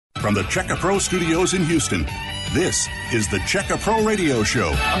From the Checka Pro Studios in Houston, this is the Checka Pro Radio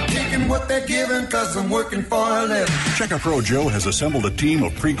Show. I'm taking what they're giving because I'm working for a living. Checka Pro Joe has assembled a team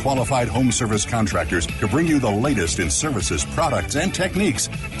of pre-qualified home service contractors to bring you the latest in services, products, and techniques.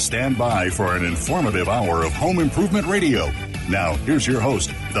 Stand by for an informative hour of home improvement radio. Now, here's your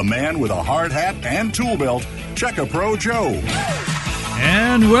host, the man with a hard hat and tool belt, Checka Pro Joe.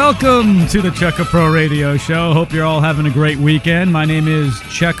 And welcome to the Checka Pro Radio Show. Hope you're all having a great weekend. My name is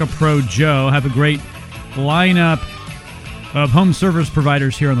Checka Pro Joe. Have a great lineup of home service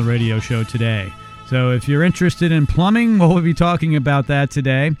providers here on the radio show today. So if you're interested in plumbing, well, we'll be talking about that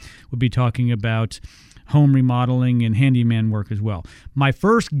today. We'll be talking about home remodeling and handyman work as well. My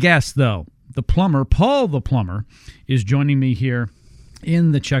first guest, though, the plumber, Paul the Plumber, is joining me here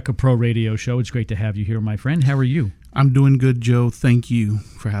in the Checka Pro Radio Show. It's great to have you here, my friend. How are you? I'm doing good, Joe. Thank you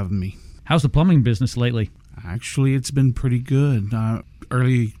for having me. How's the plumbing business lately? Actually, it's been pretty good.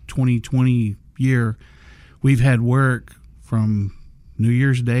 Early 2020 year, we've had work from New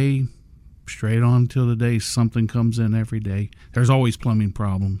Year's Day straight on till the day something comes in every day. There's always plumbing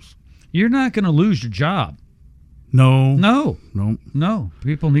problems. You're not going to lose your job. No.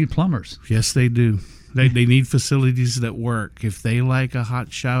 People need plumbers. Yes, they do. They need facilities that work. If they like a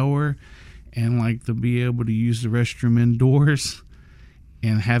hot shower and like to be able to use the restroom indoors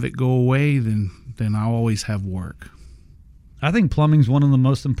and have it go away, then I'll always have work. I think plumbing's one of the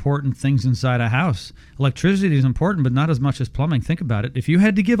most important things inside a house. Electricity is important, but not as much as plumbing. Think about it. If you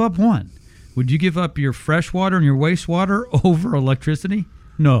had to give up one, would you give up your fresh water and your wastewater over electricity?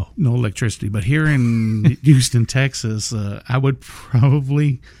 No electricity. But here in Houston, Texas, I would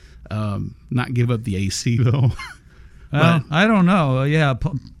probably not give up the AC, though. Well, I don't know. Yeah,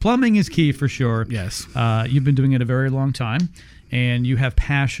 plumbing is key for sure. Yes. You've been doing it a very long time, and you have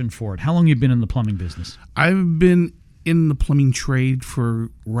passion for it. How long have you been in the plumbing business? I've been in the plumbing trade for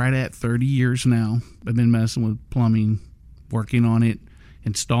right at 30 years now. I've been messing with plumbing, working on it,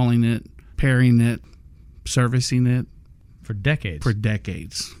 installing it, repairing it, servicing it. For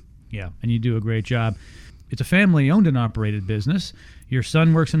decades. Yeah, and you do a great job. It's a family-owned and operated business. Your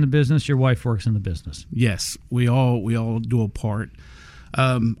son works in the business. Your wife works in the business. Yes, we all do a part.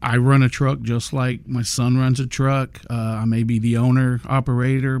 I run a truck just like my son runs a truck. I may be the owner,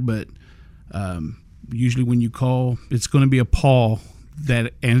 operator, but usually when you call, it's going to be a Paul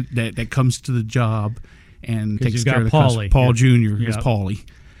that comes to the job and takes care of the customer. Paul Jr. is Paulie.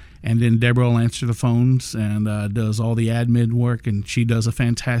 And then Deborah will answer the phones and does all the admin work, and she does a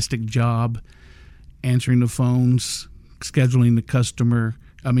fantastic job answering the phones, scheduling the customer.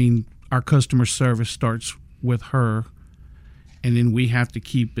 I mean, our customer service starts with her, and then we have to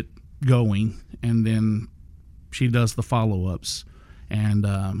keep it going, and then she does the follow-ups. And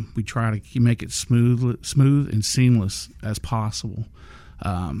we try to make it smooth and seamless as possible.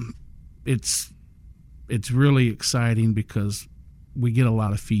 It's really exciting because we get a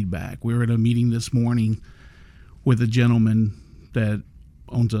lot of feedback. We were at a meeting this morning with a gentleman that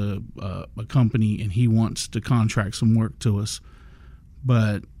owns a company, and he wants to contract some work to us.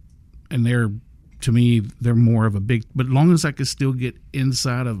 To me, they're more of a big, but as long as I could still get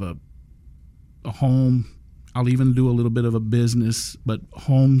inside of a home, I'll even do a little bit of a business, but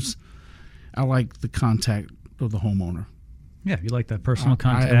homes, I like the contact of the homeowner. Yeah, you like that personal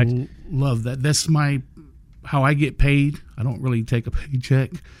contact. I love that. That's how I get paid. I don't really take a paycheck,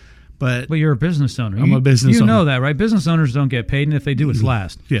 but you're a business owner. I'm a business owner. You know that, right? Business owners don't get paid, and if they do, it's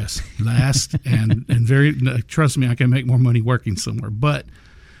last. Yes, last, and very. Trust me, I can make more money working somewhere. But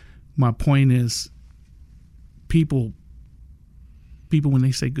my point is, people when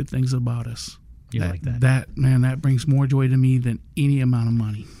they say good things about us, like that. That brings more joy to me than any amount of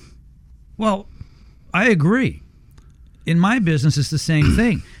money. Well, I agree. In my business, it's the same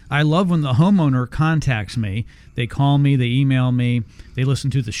thing. I love when the homeowner contacts me. They call me, they email me, they listen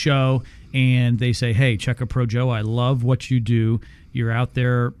to the show, and they say, hey, Checka Pro Joe, I love what you do. You're out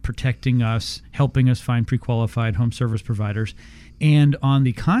there protecting us, helping us find pre-qualified home service providers. And on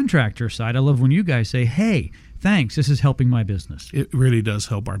the contractor side, I love when you guys say, hey, thanks, this is helping my business. It really does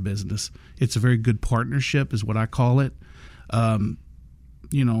help our business. It's a very good partnership is what I call it.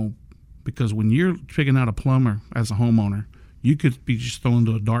 Because when you're picking out a plumber as a homeowner, you could be just thrown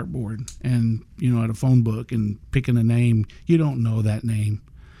to a dartboard and, at a phone book and picking a name. You don't know that name.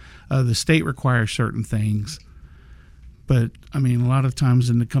 The state requires certain things. But, a lot of times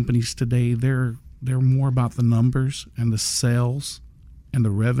in the companies today, they're more about the numbers and the sales and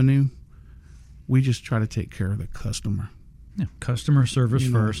the revenue. We just try to take care of the customer. Yeah, customer service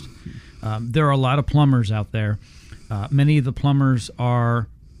first. There are a lot of plumbers out there. Many of the plumbers are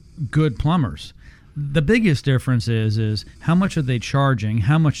good plumbers. The biggest difference is how much are they charging?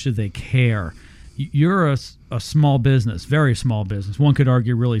 How much do they care? You're a small business, very small business. One could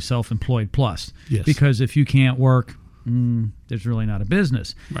argue really self-employed plus. Yes. Because if you can't work, there's really not a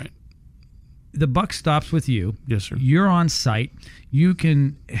business. Right. The buck stops with you. Yes, sir. You're on site. You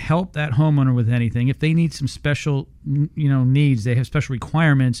can help that homeowner with anything. If they need some special, needs, they have special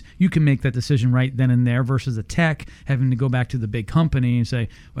requirements, you can make that decision right then and there versus a tech having to go back to the big company and say,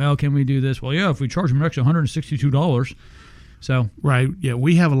 well, can we do this? Well, yeah, if we charge them an extra $162. So right, yeah,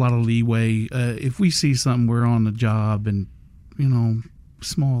 we have a lot of leeway. If we see something, we're on the job, and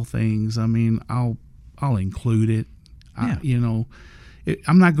small things. I mean, I'll include it. Yeah.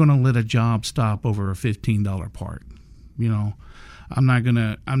 I'm not going to let a job stop over a $15 part. I'm not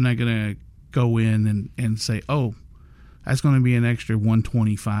gonna go in and say, oh, that's going to be an extra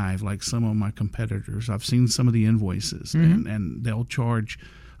 $125 like some of my competitors. I've seen some of the invoices, and they'll charge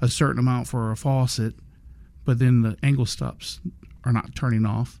a certain amount for a faucet, but then the angle stops are not turning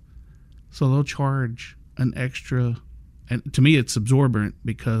off, so they'll charge an extra. And to me, it's absorbent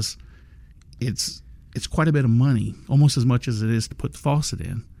because it's quite a bit of money, almost as much as it is to put the faucet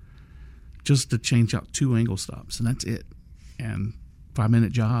in, just to change out 2 angle stops, and that's it. And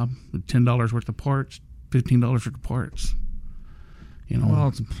 5-minute job with $10 worth of parts, $15 worth of parts. Well,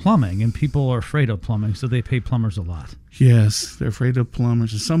 it's plumbing, and people are afraid of plumbing, so they pay plumbers a lot. Yes, they're afraid of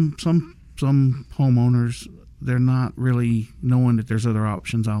plumbers. And some homeowners, they're not really knowing that there's other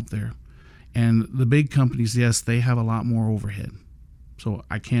options out there. And the big companies, yes, they have a lot more overhead. So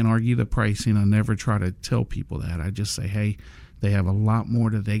I can't argue the pricing. I never try to tell people that. I just say, hey, they have a lot more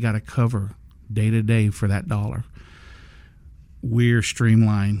that they got to cover day to day for that dollar. We're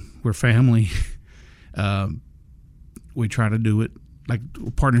streamlined. We're family. We try to do it like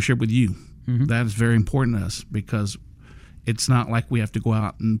a partnership with you. Mm-hmm. That is very important to us because it's not like we have to go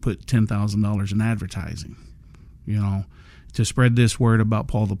out and put $10,000 in advertising. To spread this word about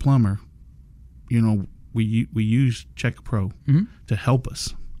Paul the Plumber, we use Check Pro to help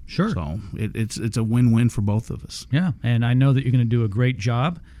us. Sure. So it's a win-win for both of us. Yeah, and I know that you're going to do a great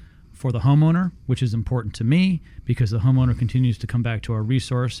job for the homeowner, which is important to me because the homeowner continues to come back to our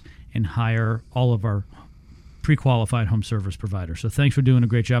resource and hire all of our pre-qualified home service providers. So thanks for doing a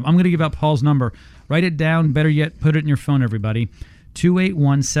great job. I'm going to give out Paul's number. Write it down. Better yet, put it in your phone, everybody.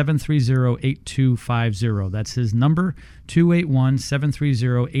 281-730-8250. That's his number,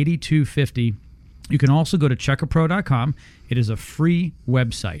 281-730-8250. You can also go to checkapro.com. It is a free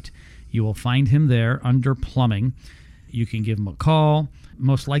website. You will find him there under plumbing. You can give him a call.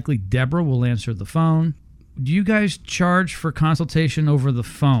 Most likely Deborah will answer the phone. Do you guys charge for consultation over the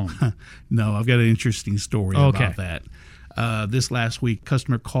phone? No, I've got an interesting story about that. This last week,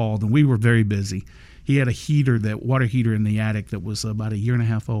 customer called, and we were very busy. He had a heater, that water heater in the attic that was about 1.5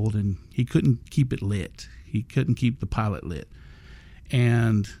 years old, and he couldn't keep it lit. He couldn't keep the pilot lit.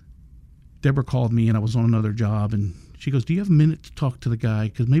 And Deborah called me, and I was on another job, and she goes, do you have a minute to talk to the guy?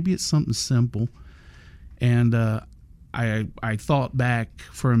 Because maybe it's something simple. And I thought back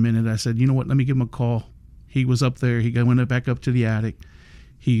for a minute. I said, you know what, let me give him a call. He was up there. He went back up to the attic.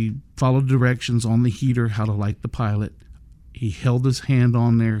 He followed directions on the heater, how to light the pilot. He held his hand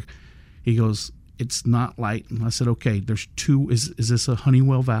on there. He goes, it's not light. And I said, okay, there's 2. Is this a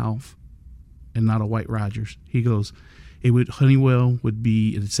Honeywell valve and not a White Rogers? He goes, Honeywell would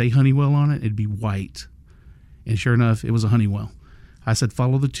be, it'd say Honeywell on it, it'd be white. And sure enough, it was a Honeywell. I said,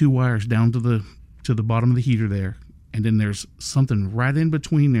 follow the 2 wires down to the bottom of the heater there. And then there's something right in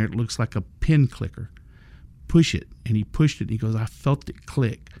between there. It looks like a pin clicker. Push it. And he pushed it. And he goes, I felt it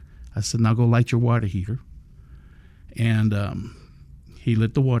click. I said, now go light your water heater. And he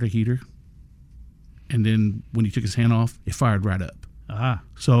lit the water heater. And then when he took his hand off, it fired right up. Ah.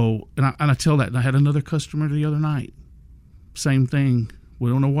 So, and I tell that. And I had another customer the other night. Same thing. We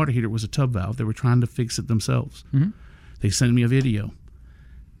don't know water heater. It was a tub valve. They were trying to fix it themselves. Mm-hmm. They sent me a video.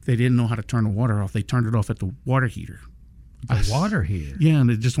 They didn't know how to turn the water off. They turned it off at the water heater. Water heater? Yeah,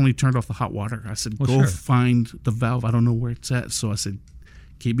 and it just only turned off the hot water. I said, go find the valve. I don't know where it's at. So I said,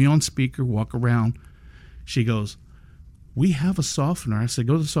 keep me on speaker, walk around. She goes, we have a softener. I said,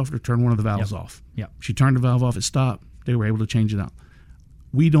 go to the softener, turn one of the valves off. Yep. She turned the valve off. It stopped. They were able to change it out.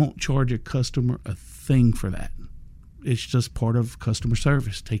 We don't charge a customer a thing for that. It's just part of customer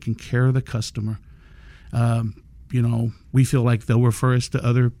service, taking care of the customer. We feel like they'll refer us to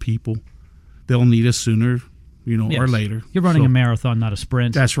other people. They'll need us sooner, or later. You're running a marathon, not a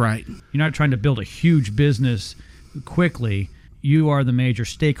sprint. That's right. You're not trying to build a huge business quickly. You are the major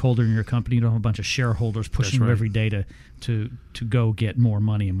stakeholder in your company. You don't have a bunch of shareholders pushing you every day to go get more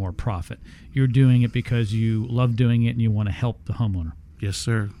money and more profit. You're doing it because you love doing it and you want to help the homeowner. Yes,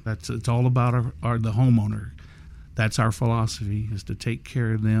 sir. It's all about the homeowner. That's our philosophy, is to take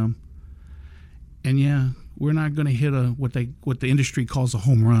care of them. And yeah, we're not going to hit what the industry calls a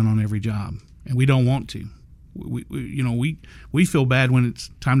home run on every job, and we don't want to. We feel bad when it's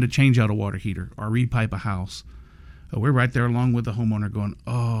time to change out a water heater or repipe a house. We're right there along with the homeowner going,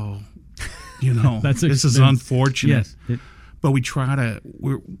 oh, this is unfortunate. Yes. But we try to.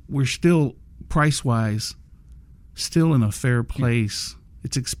 We're still price-wise still in a fair place.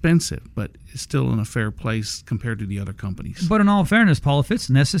 It's expensive, but it's still in a fair place compared to the other companies. But in all fairness, Paul, if it's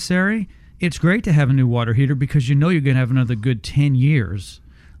necessary, it's great to have a new water heater because you're going to have another good 10 years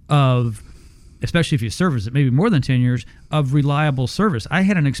of, especially if you service it, maybe more than 10 years, of reliable service. I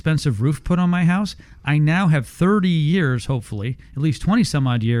had an expensive roof put on my house. I now have 30 years, hopefully, at least 20 some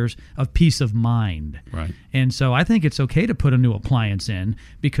odd years of peace of mind. Right. And so I think it's okay to put a new appliance in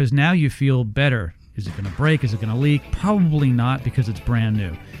because now you feel better. Is it going to break? Is it going to leak? Probably not because it's brand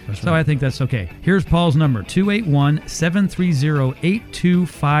new. So I think that's okay. Here's Paul's number,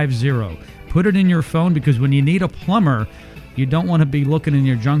 281-730-8250. Put it in your phone because when you need a plumber, you don't want to be looking in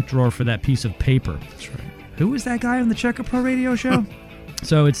your junk drawer for that piece of paper. That's right. Who is that guy on the Checker Pro Radio Show?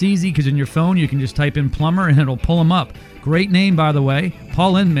 So it's easy because in your phone you can just type in plumber and it'll pull him up. Great name, by the way.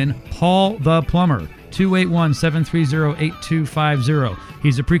 Paul Inman, Paul the Plumber. 281-730-8250.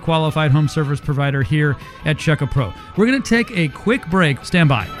 He's a pre-qualified home service provider here at Checker Pro. We're going to take a quick break. Stand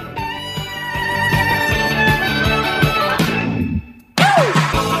by.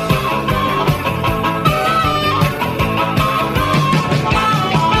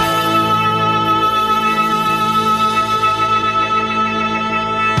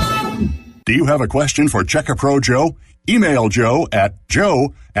 Do you have a question for Checker Pro Joe? Email Joe at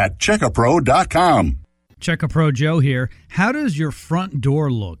checkapro.com. Checker Pro Joe here. How does your front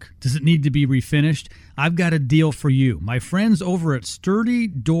door look? Does it need to be refinished? I've got a deal for you. My friends over at Sturdy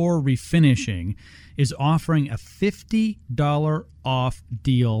Door Refinishing is offering a $50 off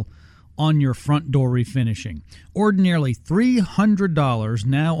deal on your front door refinishing. Ordinarily $300,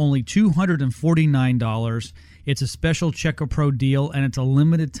 now only $249. It's a special Checker Pro deal, and it's a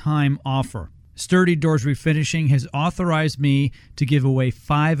limited time offer. Sturdy Doors Refinishing has authorized me to give away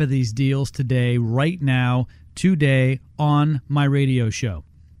 5 of these deals today, right now, today, on my radio show.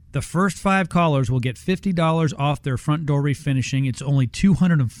 The first 5 callers will get $50 off their front door refinishing. It's only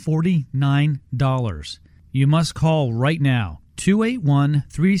 $249. You must call right now,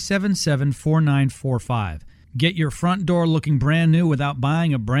 281-377-4945. Get your front door looking brand new without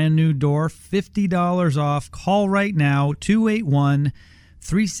buying a brand new door. $50 off. Call right now,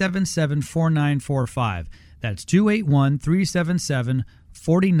 281-377-4945. That's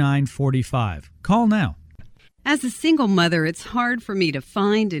 281-377-4945. Call now. As a single mother, it's hard for me to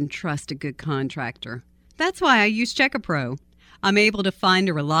find and trust a good contractor. That's why I use Checker Pro. I'm able to find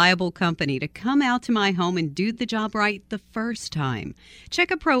a reliable company to come out to my home and do the job right the first time.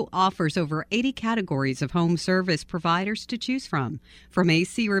 Checker Pro offers over 80 categories of home service providers to choose from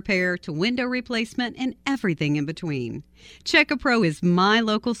AC repair to window replacement and everything in between. Checker Pro is my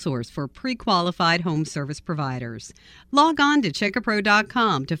local source for pre-qualified home service providers. Log on to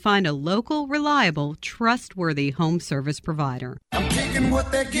checkerpro.com to find a local, reliable, trustworthy home service provider. I'm taking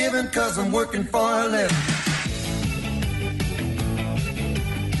what they're giving 'cause I'm working for a living.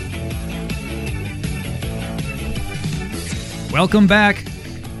 Welcome back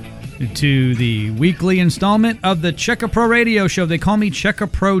to the weekly installment of the Checker Pro Radio Show. They call me Checker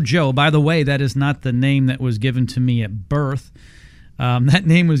Pro Joe. By the way, that is not the name that was given to me at birth. That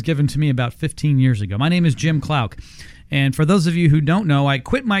name was given to me about 15 years ago. My name is Jim Clouk. And for those of you who don't know, I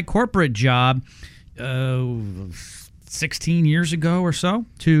quit my corporate job 16 years ago or so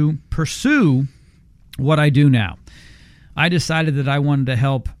to pursue what I do now. I decided that I wanted to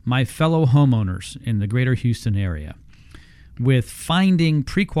help my fellow homeowners in the greater Houston area with finding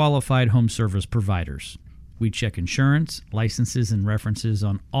pre-qualified home service providers. We check insurance, licenses, and references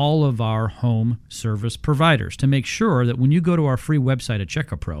on all of our home service providers to make sure that when you go to our free website at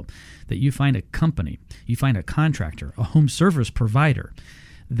Checker Pro, that you find a company, you find a contractor, a home service provider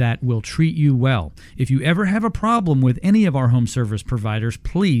that will treat you well. If you ever have a problem with any of our home service providers,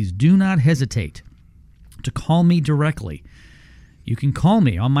 please do not hesitate to call me directly. You can call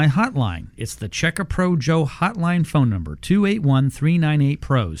me on my hotline. It's the Checker Pro Joe hotline phone number,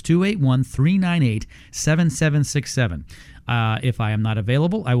 281-398-PROS, 281-398-7767. If I am not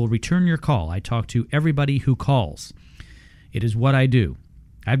available, I will return your call. I talk to everybody who calls. It is what I do.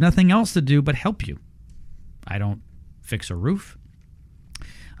 I have nothing else to do but help you. I don't fix a roof.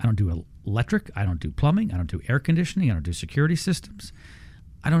 I don't do electric. I don't do plumbing. I don't do air conditioning. I don't do security systems.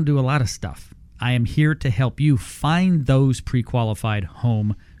 I don't do a lot of stuff. I am here to help you find those pre-qualified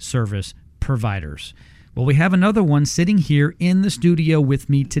home service providers. Well, we have another one sitting here in the studio with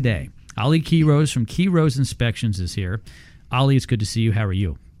me today. Ali Quiroz from Quiroz Inspections is here. Ali, it's good to see you. How are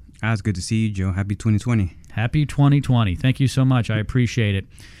you? It's good to see you, Joe. Happy 2020. Happy 2020. Thank you so much. I appreciate it.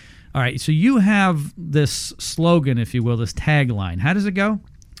 All right, so you have this slogan, if you will, this tagline. How does it go?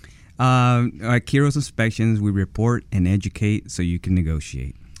 At Quiroz Inspections, we report and educate so you can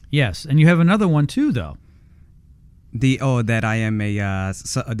negotiate. Yes, and you have another one too, though. That I am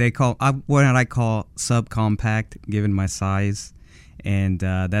what I call subcompact, given my size, and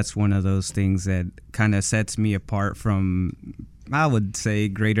that's one of those things that kind of sets me apart from, I would say,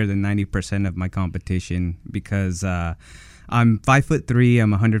 greater than 90% of my competition, because I'm 5'3",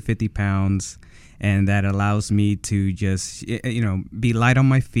 I'm 150 pounds, and that allows me to just be light on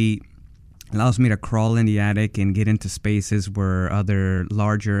my feet. Allows me to crawl in the attic and get into spaces where other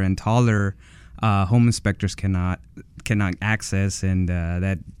larger and taller home inspectors cannot access, and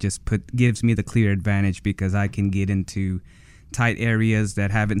that just gives me the clear advantage, because I can get into tight areas that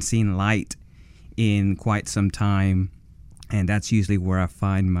haven't seen light in quite some time, and that's usually where I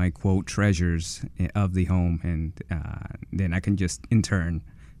find my quote treasures of the home, and then I can just in turn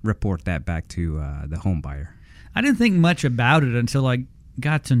report that back to the home buyer. I didn't think much about it until I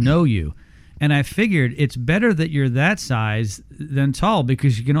got to know you. And I figured it's better that you're that size than tall,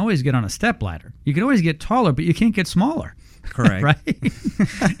 because you can always get on a stepladder. You can always get taller, but you can't get smaller. Correct. Right?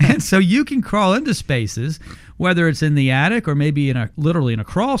 And so you can crawl into spaces, whether it's in the attic or maybe literally in a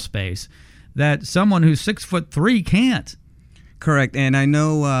crawl space, that someone who's 6'3" can't. Correct. And I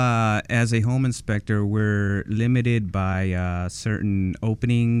know as a home inspector, we're limited by certain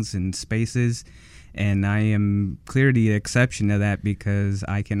openings and spaces. And I am clearly the exception to that, because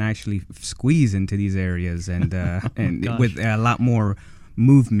I can actually squeeze into these areas and with a lot more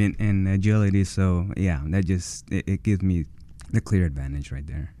movement and agility. So, yeah, that just it gives me the clear advantage right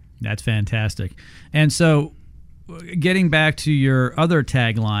there. That's fantastic. And so getting back to your other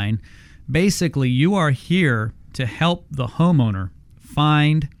tagline, basically you are here to help the homeowner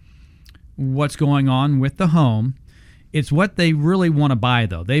find what's going on with the home. It's what they really want to buy,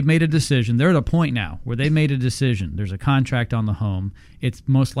 though. They've made a decision. They're at a point now where they made a decision. There's a contract on the home. It's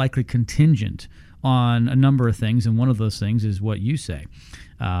most likely contingent on a number of things, and one of those things is what you say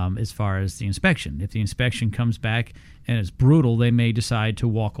as far as the inspection. If the inspection comes back and it's brutal, they may decide to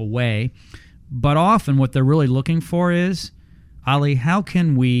walk away. But often what they're really looking for is, Ali, how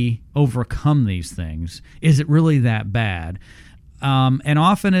can we overcome these things? Is it really that bad? And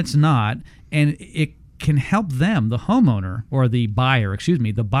often it's not, and it can help them, the homeowner, or the buyer,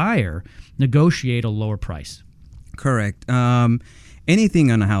 negotiate a lower price. Correct.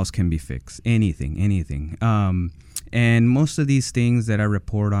 Anything on a house can be fixed. Anything. And most of these things that I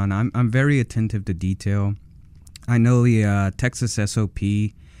report on, I'm very attentive to detail. I know the Texas SOP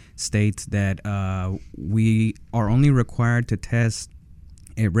states that we are only required to test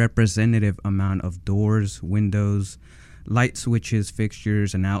a representative amount of doors, windows, light switches,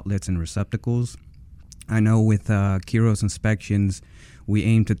 fixtures, and outlets and receptacles. I know with Quiroz Inspections, we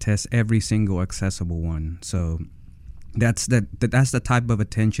aim to test every single accessible one. So that's the type of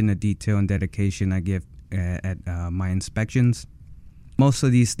attention to detail and dedication I give at my inspections. Most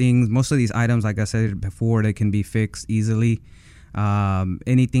of these items, like I said before, they can be fixed easily.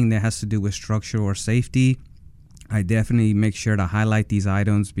 Anything that has to do with structure or safety, I definitely make sure to highlight these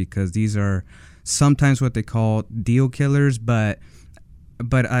items, because these are sometimes what they call deal killers, but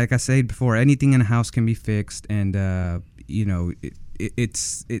like I said before, anything in a house can be fixed, and I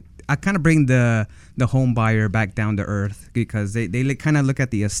kind of bring the home buyer back down to earth, because they kind of look at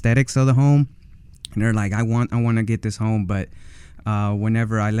the aesthetics of the home, and they're like, I want to get this home, but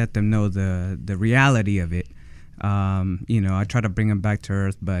whenever I let them know the reality of it, I try to bring them back to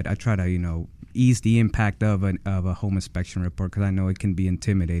earth, but I try to ease the impact of a home inspection report, because I know it can be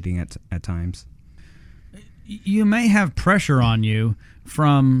intimidating at times. You may have pressure on you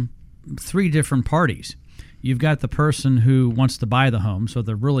from three different parties. You've got the person who wants to buy the home, so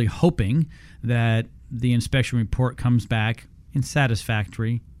they're really hoping that the inspection report comes back in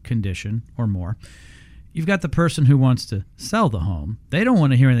satisfactory condition or more. You've got the person who wants to sell the home. They don't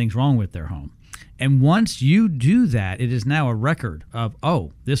want to hear anything's wrong with their home. And once you do that, it is now a record of,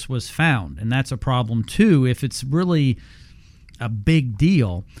 oh, this was found. And that's a problem too. If it's really a big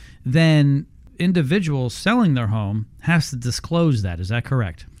deal, then individuals selling their home has to disclose that. Is that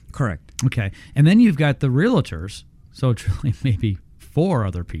correct? Correct. Okay. And then you've got the realtors. So it's really maybe four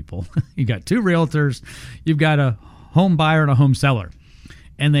other people. You've got two realtors. You've got a home buyer and a home seller.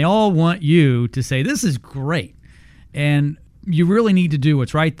 And they all want you to say, this is great. And You really need to do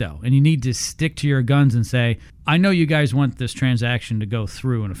what's right, though, and you need to stick to your guns and say, I know you guys want this transaction to go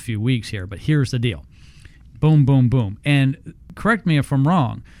through in a few weeks here, but here's the deal. Boom, boom, boom. And correct me if I'm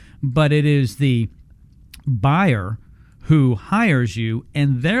wrong, but it is the buyer who hires you,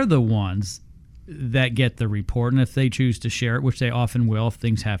 and they're the ones that get the report. And if they choose to share it, which they often will, if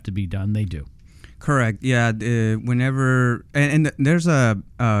things have to be done, they do. Correct. Yeah. Whenever and there's a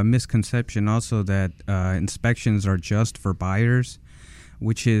misconception also that inspections are just for buyers,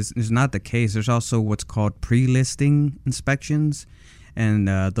 which is not the case. There's also what's called pre-listing inspections, and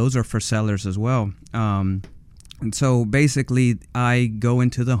those are for sellers as well. And so basically, I go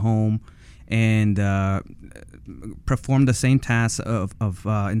into the home and perform the same tasks of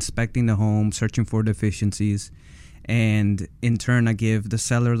inspecting the home, searching for deficiencies, and in turn, I give the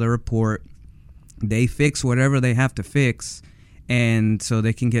seller the report. They fix whatever they have to fix, and so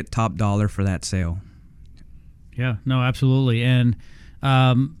they can get top dollar for that sale. Yeah, no, absolutely. And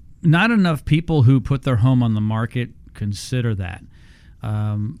not enough people who put their home on the market consider that.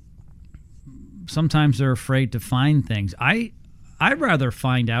 Sometimes they're afraid to find things. I'd rather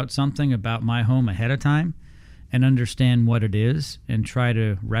find out something about my home ahead of time and understand what it is and try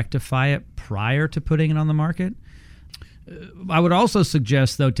to rectify it prior to putting it on the market. I would also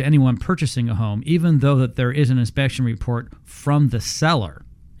suggest, though, to anyone purchasing a home, even though that there is an inspection report from the seller,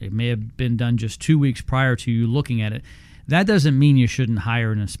 it may have been done just 2 weeks prior to you looking at it, that doesn't mean you shouldn't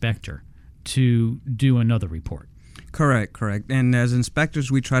hire an inspector to do another report. Correct. And as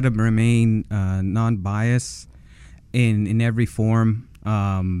inspectors, we try to remain non-biased in every form.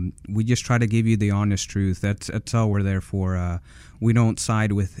 We just try to give you the honest truth. That's all we're there for. We don't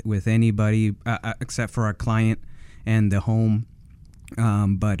side with anybody except for our client and the home.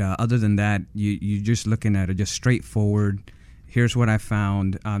 But other than that, you're just looking at it just straightforward. Here's what I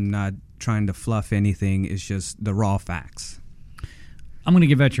found. I'm not trying to fluff anything. It's just the raw facts. I'm going to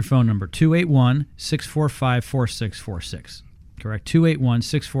give out your phone number, 281-645-4646. Correct?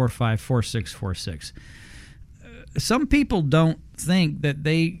 281-645-4646. Some people don't think that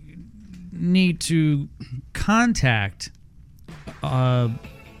they need to contact a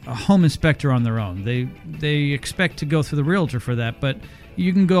home inspector on their own. They expect to go through the realtor for that, but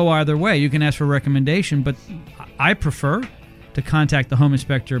you can go either way. You can ask for a recommendation, but I prefer to contact the home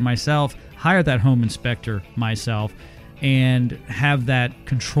inspector myself, hire that home inspector myself, and have that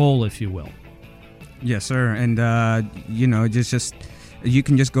control, if you will. Yes, sir. And just you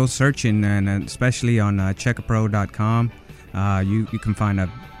can just go searching, and especially on checkapro.com, you can find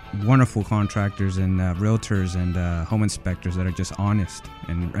wonderful contractors and realtors and home inspectors that are just honest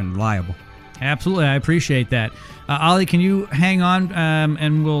and reliable. Absolutely. I appreciate that. Ali, can you hang on,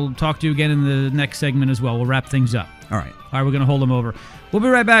 and we'll talk to you again in the next segment as well. We'll wrap things up. All right. We're going to hold them over. We'll be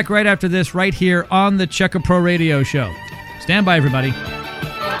right back right after this, right here on the Check A Pro Radio Show. Stand by, everybody.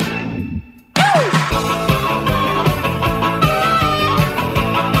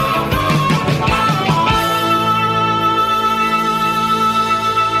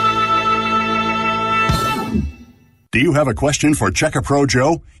 Do you have a question for Check-A-Pro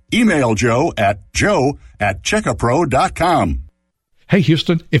Joe? Email Joe at checkapro.com. Hey,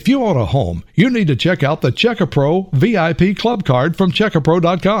 Houston, if you own a home, you need to check out the Check-A-Pro VIP Club Card from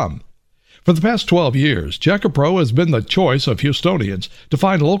checkapro.com. For the past 12 years, Check-A-Pro has been the choice of Houstonians to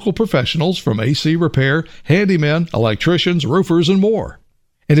find local professionals from AC repair, handymen, electricians, roofers, and more.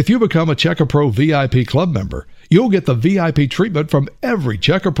 And if you become a Check-A-Pro VIP Club member, you'll get the VIP treatment from every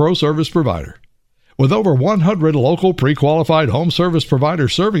Check-A-Pro service provider. With over 100 local pre-qualified home service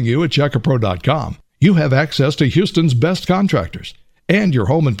providers serving you at checkapro.com, you have access to Houston's best contractors, and your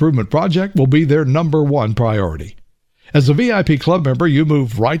home improvement project will be their #1 priority. As a VIP club member, you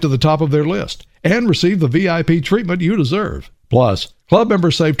move right to the top of their list and receive the VIP treatment you deserve. Plus, club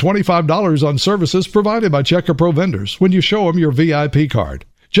members save $25 on services provided by Check-A-Pro vendors when you show them your VIP card.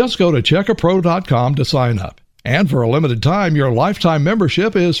 Just go to checkapro.com to sign up. And for a limited time, your lifetime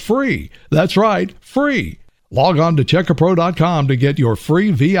membership is free. That's right, free. Log on to checkapro.com to get your free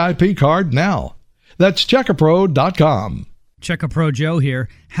VIP card now. That's checkapro.com. Check-A-Pro Joe here.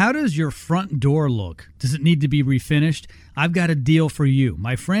 How does your front door look? Does it need to be refinished? I've got a deal for you.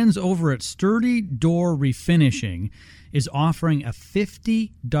 My friends over at Sturdy Door Refinishing is offering a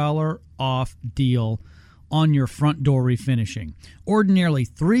 $50 off deal on your front door refinishing. Ordinarily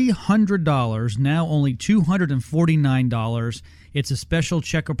 $300, now only $249. It's a special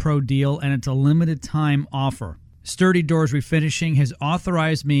Check-A-Pro deal, and it's a limited time offer. Sturdy Doors Refinishing has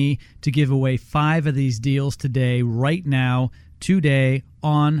authorized me to give away 5 of these deals today, right now, today,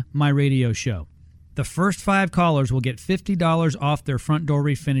 on my radio show. The first 5 callers will get $50 off their front door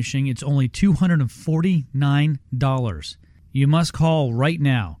refinishing. It's only $249. You must call right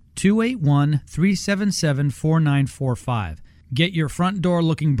now, 281-377-4945. Get your front door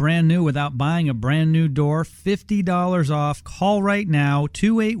looking brand new without buying a brand new door, $50 off. Call right now,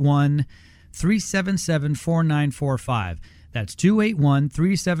 281-377-4945. That's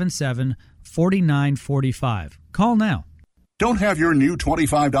 281-377-4945. Call now. Don't have your new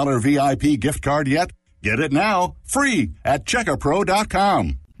 $25 VIP gift card yet? Get it now, free at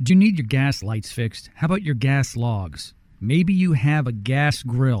checkapro.com. Do you need your gas lights fixed? How about your gas logs? Maybe you have a gas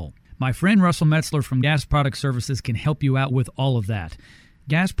grill. My friend Russell Metzler from Gas Product Services can help you out with all of that.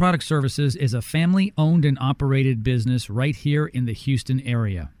 Gas Product Services is a family-owned and operated business right here in the Houston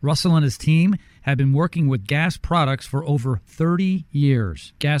area. Russell and his team have been working with gas products for over 30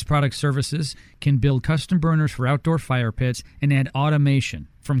 years. Gas Product Services can build custom burners for outdoor fire pits and add automation.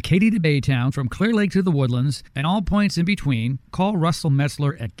 From Katy to Baytown, from Clear Lake to the Woodlands, and all points in between, call Russell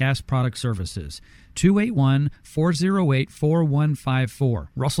Metzler at Gas Product Services. 281-408-4154.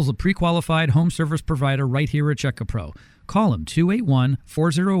 Russell's a pre-qualified home service provider right here at Checkapro. Call him,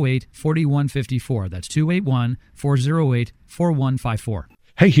 281-408-4154. That's 281-408-4154.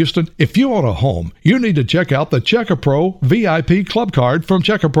 Hey Houston, if you own a home, you need to check out the Checkapro VIP Club Card from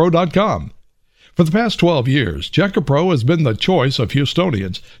checkapro.com. For the past 12 years, Checkapro has been the choice of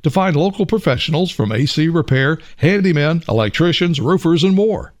Houstonians to find local professionals from AC repair, handymen, electricians, roofers, and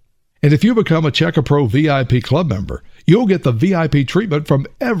more. And if you become a Checkapro VIP Club member, you'll get the VIP treatment from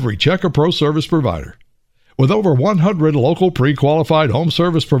every Checkapro service provider. With over 100 local pre-qualified home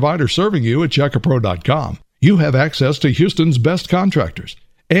service providers serving you at checkapro.com, you have access to Houston's best contractors,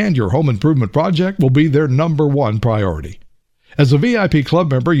 and your home improvement project will be their #1 priority. As a VIP Club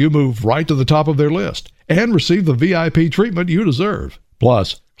member, you move right to the top of their list and receive the VIP treatment you deserve.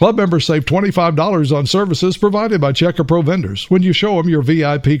 Plus, Club members save $25 on services provided by Checkapro vendors when you show them your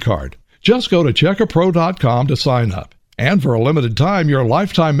VIP card. Just go to checkapro.com to sign up. And for a limited time, your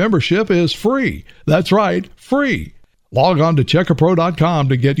lifetime membership is free. That's right, free. Log on to checkapro.com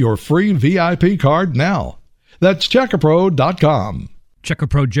to get your free VIP card now. That's checkapro.com.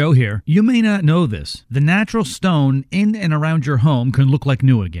 Checkapro Joe here. You may not know this. The natural stone in and around your home can look like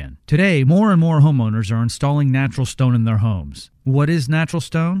new again. Today, more and more homeowners are installing natural stone in their homes. What is natural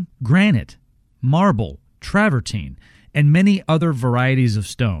stone? Granite, marble, travertine, and many other varieties of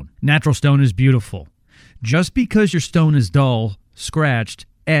stone. Natural stone is beautiful. Just because your stone is dull, scratched,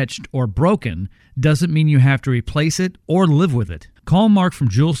 etched, or broken doesn't mean you have to replace it or live with it. Call Mark from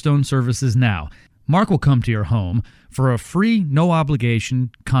Jewel Stone Services now. Mark will come to your home for a free,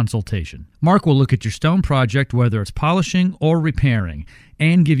 no-obligation consultation. Mark will look at your stone project, whether it's polishing or repairing,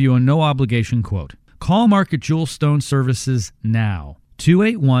 and give you a no-obligation quote. Call Mark at Jewel Stone Services now.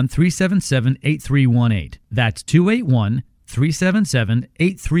 281-377-8318. That's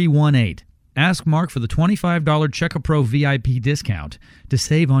 281-377-8318. Ask Mark for the $25 Checkapro VIP discount to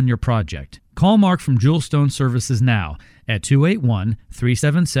save on your project. Call Mark from Jewel Stone Services now at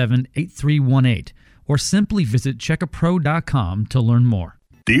 281-377-8318 or simply visit checkapro.com to learn more.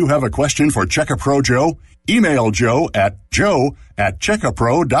 Do you have a question for Checkapro Joe? Email Joe at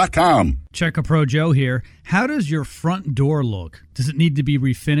checkapro.com. Checkapro Joe here. How does your front door look? Does it need to be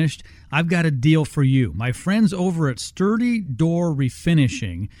refinished? I've got a deal for you. My friends over at Sturdy Door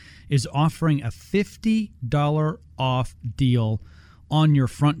Refinishing is offering a $50 off deal on your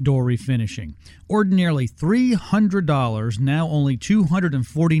front door refinishing. Ordinarily $300, now only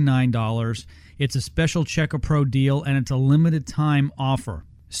 $249. It's a special Checkapro deal, and it's a limited time offer.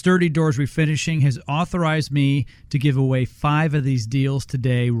 Sturdy Doors Refinishing has authorized me to give away 5 of these deals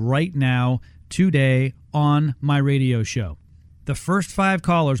today, right now, today, on my radio show. The first 5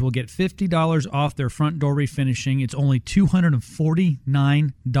 callers will get $50 off their front door refinishing. It's only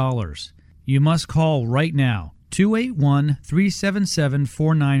 $249. You must call right now,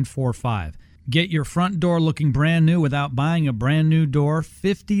 281-377-4945. Get your front door looking brand new without buying a brand new door.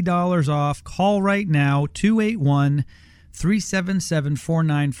 $50 off. Call right now,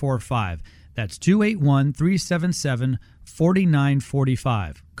 281-377-4945. That's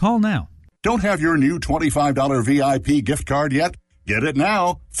 281-377-4945. Call now. Don't have your new $25 VIP gift card yet? Get it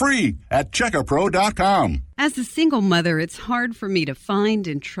now, free at checkapro.com. As a single mother, it's hard for me to find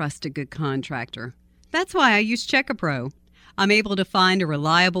and trust a good contractor. That's why I use Checkapro. I'm able to find a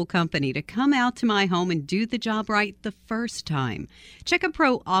reliable company to come out to my home and do the job right the first time.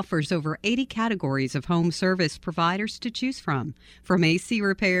 Checkapro offers over 80 categories of home service providers to choose from AC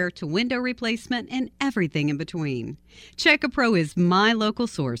repair to window replacement and everything in between. Checkapro is my local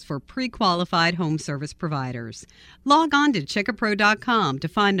source for pre-qualified home service providers. Log on to checkapro.com to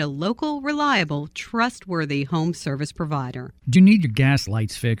find a local, reliable, trustworthy home service provider. Do you need your gas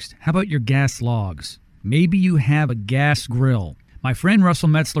lights fixed? How about your gas logs? Maybe you have a gas grill. My friend Russell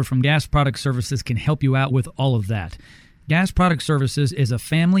Metzler from Gas Product Services can help you out with all of that. Gas Product Services is a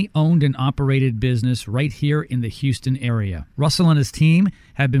family-owned and operated business right here in the Houston area. Russell and his team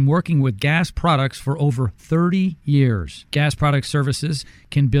have been working with gas products for over 30 years. Gas Product Services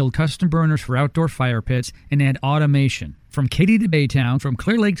can build custom burners for outdoor fire pits and add automation. From Katy to Baytown, from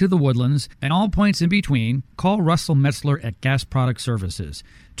Clear Lake to the Woodlands, and all points in between, call Russell Metzler at Gas Product Services,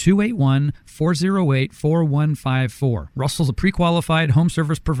 281-408-4154. Russell's a pre-qualified home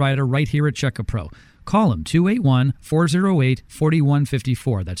service provider right here at CheckaPro. Call him,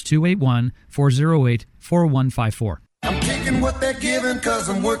 281-408-4154. That's 281-408-4154. I'm taking what they're giving because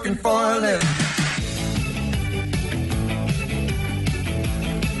I'm working for a living.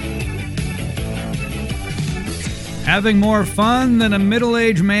 Having more fun than a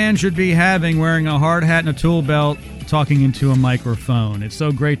middle-aged man should be having, wearing a hard hat and a tool belt, talking into a microphone. It's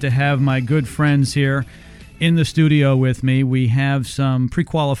so great to have my good friends here in the studio with me. We have some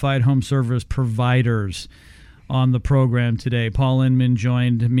pre-qualified home service providers on the program today. Paul Inman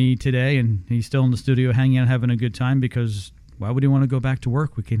joined me today, and he's still in the studio hanging out, having a good time, because why would he want to go back to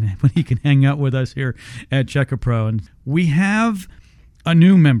work when he can hang out with us here at CheckaPro? And we have a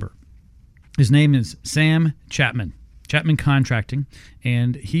new member. His name is Sam Chapman Contracting,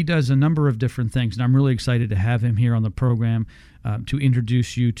 and he does a number of different things, and I'm really excited to have him here on the program to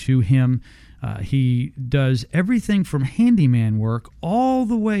introduce you to him. He does everything from handyman work all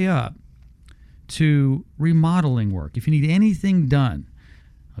the way up to remodeling work. If you need anything done,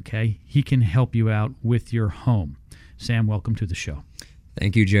 okay, he can help you out with your home. Sam, welcome to the show.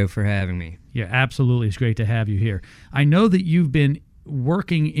 Thank you, Joe, for having me. Yeah, absolutely. It's great to have you here. I know that you've been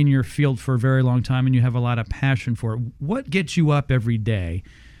working in your field for a very long time and you have a lot of passion for it. What gets you up every day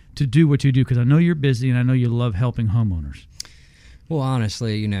to do what you do? Because I know you're busy and I know you love helping homeowners. Well,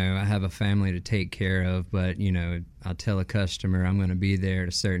 honestly, I have a family to take care of, but, I'll tell a customer I'm going to be there at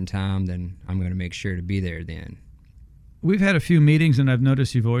a certain time, then I'm going to make sure to be there then. We've had a few meetings, and I've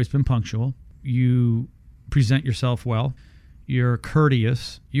noticed you've always been punctual. You present yourself well. You're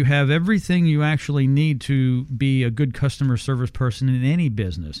courteous. You have everything you actually need to be a good customer service person in any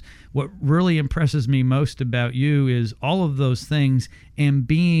business. What really impresses me most about you is all of those things and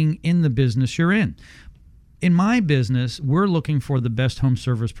being in the business you're in. In my business, we're looking for the best home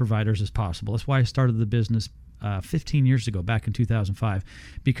service providers as possible. That's why I started the business 15 years ago, back in 2005,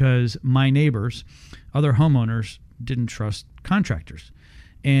 because my neighbors, other homeowners, didn't trust contractors.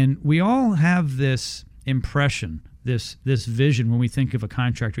 And we all have this impression, this vision when we think of a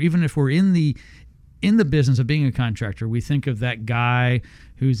contractor. Even if we're in the business of being a contractor, we think of that guy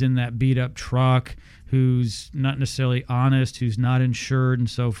who's in that beat-up truck, who's not necessarily honest, who's not insured, and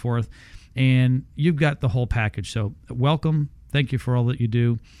so forth. And you've got the whole package. So welcome. Thank you for all that you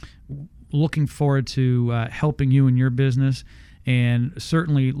do. Looking forward to helping you in your business, and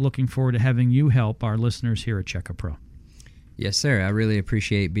certainly looking forward to having you help our listeners here at CheckaPro. Yes, sir. I really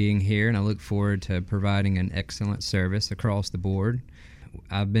appreciate being here, and I look forward to providing an excellent service across the board.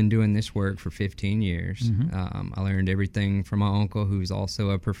 I've been doing this work for 15 years. Mm-hmm. I learned everything from my uncle, who's also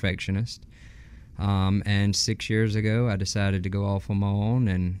a perfectionist. And 6 years ago, I decided to go off on my own,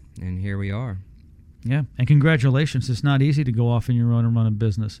 and here we are. Yeah, and congratulations. It's not easy to go off on your own and run a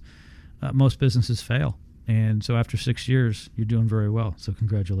business. Most businesses fail. And so after 6 years, you're doing very well. So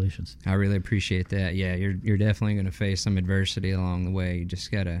congratulations. I really appreciate that. Yeah, you're definitely going to face some adversity along the way. You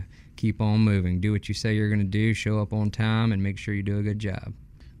just got to keep on moving. Do what you say you're going to do, show up on time, and make sure you do a good job.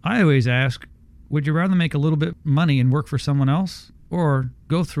 I always ask, would you rather make a little bit of money and work for someone else, or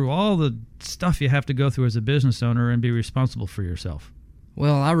go through all the stuff you have to go through as a business owner and be responsible for yourself?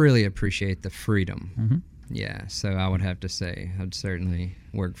 Well, I really appreciate the freedom. Mm-hmm. Yeah, so I would have to say I'd certainly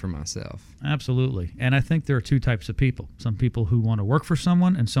work for myself. Absolutely. And I think there are two types of people. Some people who want to work for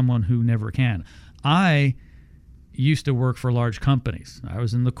someone and someone who never can. I used to work for large companies. I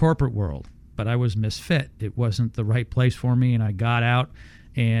was in the corporate world, but I was misfit. It wasn't the right place for me, and I got out,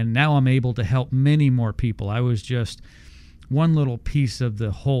 and now I'm able to help many more people. I was just one little piece of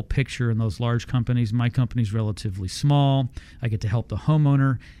the whole picture in those large companies. My company's relatively small. I get to help the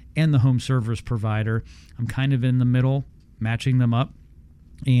homeowner and the home service provider. I'm kind of in the middle, matching them up,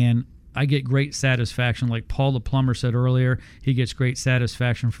 and I get great satisfaction. Like Paul the Plumber said earlier, he gets great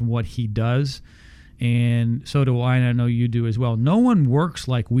satisfaction from what he does, and so do I, and I know you do as well. No one works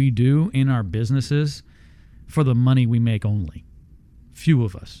like we do in our businesses for the money we make only. Few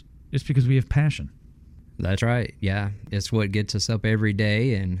of us. It's because we have passion. That's right. Yeah, it's what gets us up every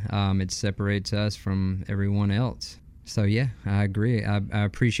day, and it separates us from everyone else. So yeah, I agree. I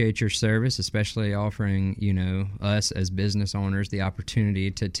appreciate your service, especially offering, us as business owners the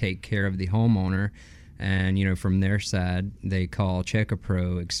opportunity to take care of the homeowner And, you know, from their side, they call Check a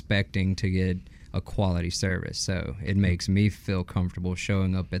Pro expecting to get a quality service. So it makes me feel comfortable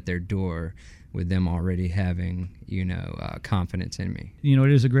showing up at their door with them already having, you know, confidence in me. You know,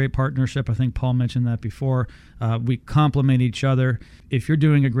 it is a great partnership. I think Paul mentioned that before. We complement each other. If you're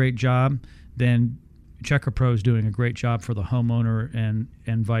doing a great job, then Check a Pro is doing a great job for the homeowner,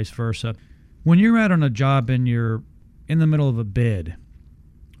 and vice versa. When you're out on a job and you're in the middle of a bid,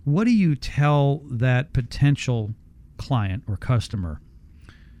 what do you tell that potential client or customer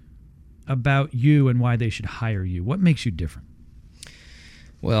about you and why they should hire you? What makes you different?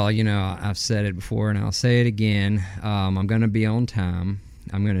 Well, you know, I've said it before and I'll say it again. I'm going to be on time.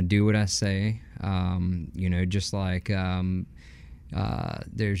 I'm going to do what I say. You know, just like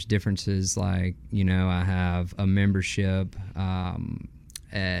there's differences, like, you know, I have a membership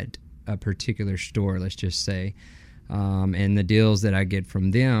at a particular store, let's just say, and the deals that I get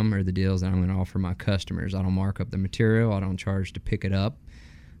from them are the deals that I'm going to offer my customers. I don't mark up the material. I don't charge to pick it up.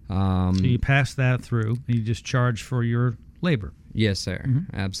 So you pass that through, and you just charge for your labor. Yes, sir.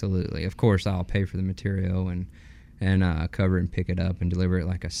 Mm-hmm. Absolutely. Of course, I'll pay for the material and cover it and pick it up and deliver it,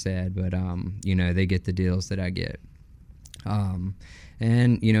 like I said. But, you know, they get the deals that I get.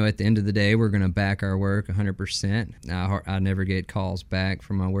 And, you know, at the end of the day, we're going to back our work 100%. I never get calls back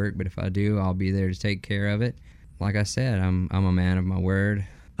from my work, but if I do, I'll be there to take care of it. Like I said, I'm a man of my word.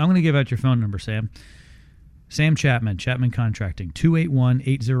 I'm going to give out your phone number, Sam. Sam Chapman, Chapman Contracting,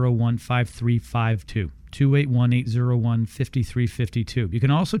 281-801-5352. 281-801-5352. You can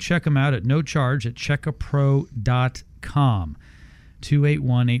also check them out at no charge at checkapro.com.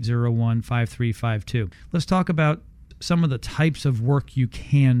 281-801-5352. Let's talk about some of the types of work you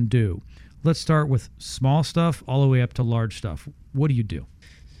can do. Let's start with small stuff all the way up to large stuff. What do you do?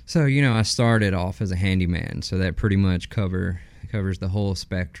 So, you know, I started off as a handyman, so that pretty much covers the whole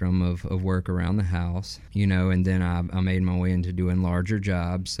spectrum of work around the house, you know, and then I made my way into doing larger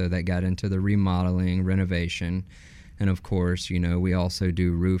jobs, so that got into the remodeling, renovation, and of course, you know, we also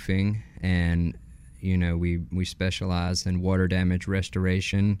do roofing, and, you know, we specialize in water damage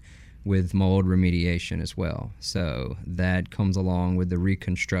restoration with mold remediation as well. So that comes along with the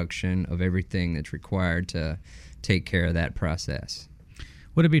reconstruction of everything that's required to take care of that process.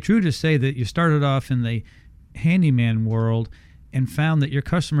 Would it be true to say that you started off in the handyman world and found that your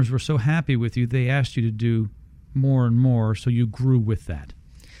customers were so happy with you, they asked you to do more and more, so you grew with that?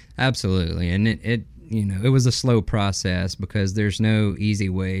 Absolutely. And it you know, it was a slow process because there's no easy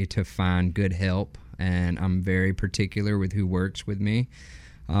way to find good help, and I'm very particular with who works with me.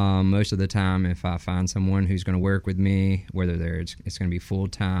 Most of the time, if I find someone who's going to work with me, whether it's going to be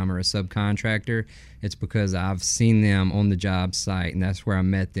full-time or a subcontractor, it's because I've seen them on the job site, and that's where I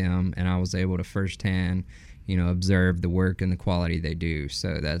met them, and I was able to firsthand, you know, observe the work and the quality they do.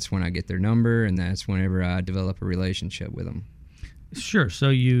 So that's when I get their number, and that's whenever I develop a relationship with them. Sure. So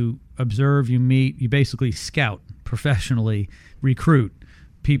you observe, you meet, you basically scout professionally, recruit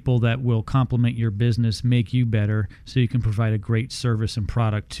people that will complement your business, make you better, so you can provide a great service and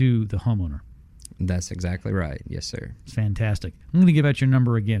product to the homeowner. That's exactly right. Yes, sir. Fantastic. I'm going to give out your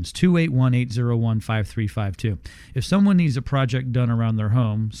number again. It's 281-801-5352. If someone needs a project done around their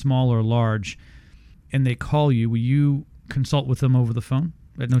home, small or large, and they call you, will you consult with them over the phone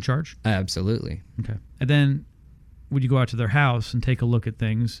at no charge? Absolutely. Okay. And then would you go out to their house and take a look at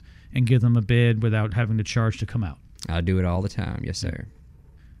things and give them a bid without having to charge to come out? I do it all the time. Yes, sir.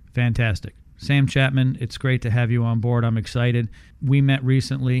 Fantastic. Sam Chapman, it's great to have you on board. I'm excited. We met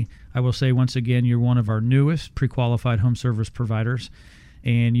recently. I will say once again, you're one of our newest pre-qualified home service providers,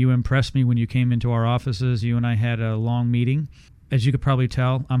 and you impressed me when you came into our offices. You and I had a long meeting. As you could probably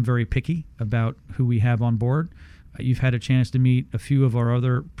tell, I'm very picky about who we have on board. You've had a chance to meet a few of our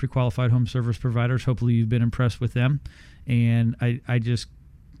other pre-qualified home service providers. Hopefully you've been impressed with them, and I just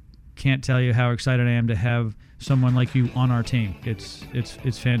can't tell you how excited I am to have someone like you on our team. It's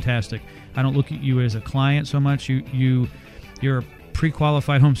fantastic. I don't look at you as a client so much. You're a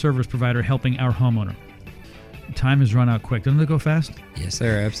pre-qualified home service provider helping our homeowner. Time has run out quick. Doesn't it go fast? Yes,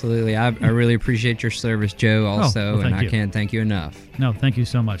 sir. Absolutely. I really appreciate your service, Joe, also, well, and I can't thank you enough. No, thank you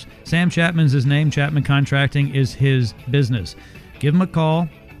so much. Sam Chapman's his name. Chapman Contracting is his business. Give him a call.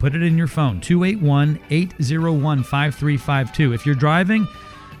 Put it in your phone, 281-801-5352. If you're driving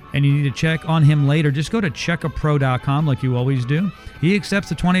and you need to check on him later, just go to checkapro.com like you always do. He accepts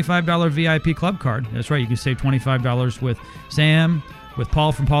the $25 VIP club card. That's right, you can save $25 with Sam, with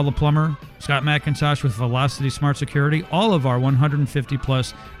Paul from Paul The Plumber, Scott McIntosh with Velocity Smart Security, all of our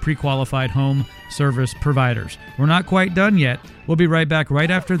 150-plus pre-qualified home service providers. We're not quite done yet. We'll be right back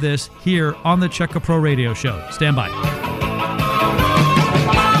right after this here on the Check a Pro Radio Show. Stand by.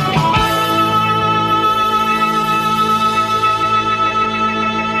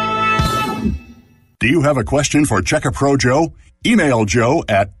 Do you have a question for Check-A-Pro Joe? Email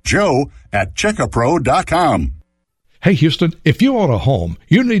joe@checkapro.com. Hey Houston, if you own a home,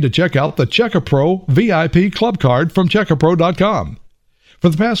 you need to check out the Check-A-Pro VIP Club Card from checkapro.com. For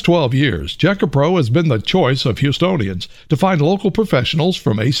the past 12 years, Check-A-Pro has been the choice of Houstonians to find local professionals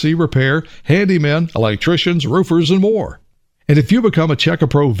from AC repair, handymen, electricians, roofers, and more. And if you become a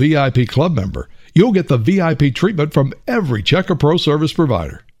Check-A-Pro VIP Club member, you'll get the VIP treatment from every Check-A-Pro service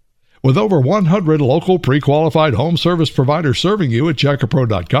provider. With over 100 local pre-qualified home service providers serving you at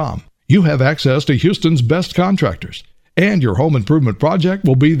checkapro.com, you have access to Houston's best contractors, and your home improvement project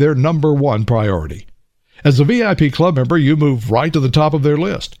will be their number one priority. As a VIP Club member, you move right to the top of their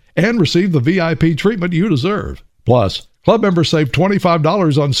list and receive the VIP treatment you deserve. Plus, Club members save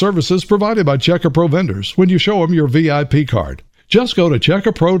 $25 on services provided by Check-A-Pro vendors when you show them your VIP card. Just go to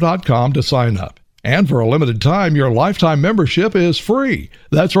checkapro.com to sign up. And for a limited time, your lifetime membership is free.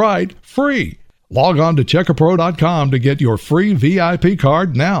 That's right, free. Log on to checkapro.com to get your free VIP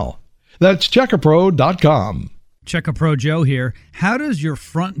card now. That's checkapro.com. Check-A-Pro Joe here. How does your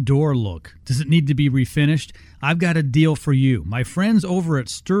front door look? Does it need to be refinished? I've got a deal for you. My friends over at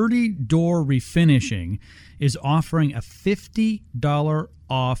Sturdy Door Refinishing is offering a $50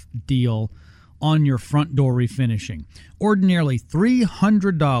 off deal on your front door refinishing. Ordinarily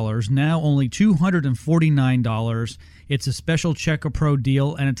 $300, now only $249. It's a special Check-A-Pro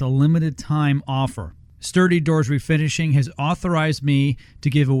deal, and it's a limited time offer. Sturdy Doors Refinishing has authorized me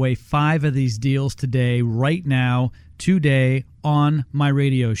to give away 5 of these deals today, right now, today, on my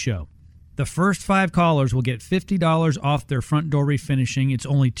radio show. The first 5 callers will get $50 off their front door refinishing. It's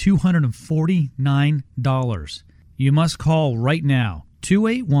only $249. You must call right now,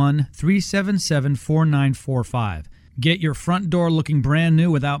 281-377-4945. Get your front door looking brand new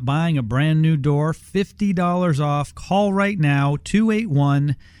without buying a brand new door. $50 off. Call right now,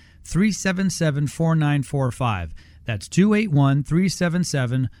 281-377-4945. That's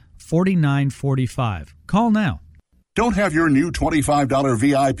 281-377-4945. Call now. Don't have your new $25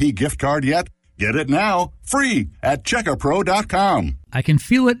 VIP gift card yet? Get it now, free at checkapro.com. I can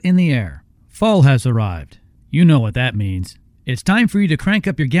feel it in the air. Fall has arrived. You know what that means. It's time for you to crank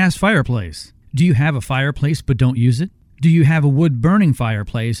up your gas fireplace. Do you have a fireplace but don't use it? Do you have a wood-burning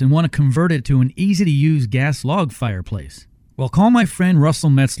fireplace and want to convert it to an easy-to-use gas log fireplace? Well, call my friend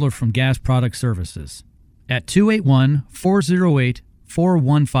Russell Metzler from Gas Product Services at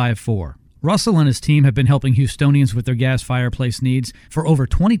 281-408-4154. Russell and his team have been helping Houstonians with their gas fireplace needs for over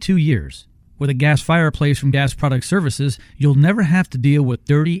 22 years. With a gas fireplace from Gas Product Services, you'll never have to deal with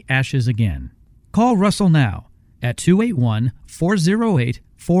dirty ashes again. Call Russell now at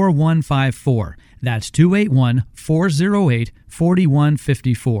 281-408-4154. That's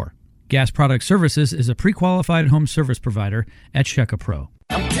 281-408-4154. Gas Product Services is a pre-qualified home service provider at Check-A-Pro.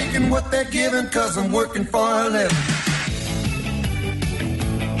 I'm taking what they're giving 'cause I'm working for a living.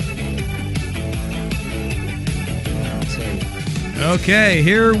 Okay,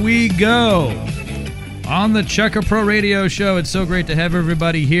 here we go. On the Check-A-Pro radio show, it's so great to have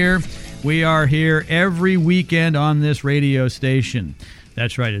everybody here. We are here every weekend on this radio station.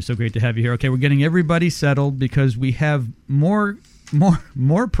 That's right. It's so great to have you here. Okay, we're getting everybody settled because we have more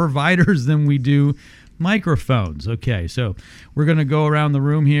providers than we do microphones. Okay, so we're going to go around the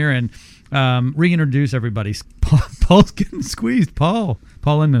room here and reintroduce everybody. Paul's getting squeezed. Paul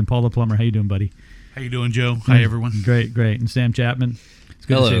Inman, Paul the Plumber. How you doing, buddy? How you doing, Joe? Hi, everyone. Great. And Sam Chapman. It's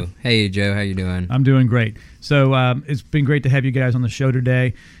good Hello. to see you. Hey, Joe. How you doing? I'm doing great. So it's been great to have you guys on the show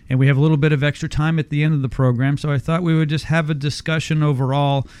today, and we have a little bit of extra time at the end of the program, so I thought we would just have a discussion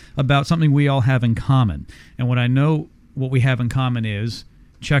overall about something we all have in common. And what I know what we have in common is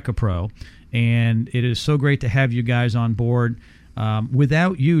Check-A-Pro, and it is so great to have you guys on board.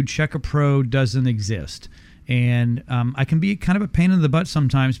 Without you, Check-A-Pro doesn't exist. And I can be kind of a pain in the butt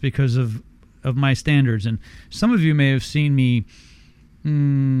sometimes because of my standards. And some of you may have seen me, I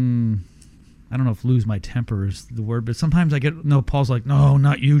don't know if lose my temper is the word, but sometimes I get, no, Paul's like, no,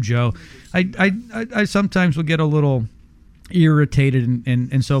 not you, Joe. I sometimes will get a little irritated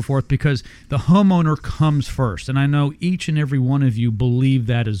and so forth because the homeowner comes first. And I know each and every one of you believe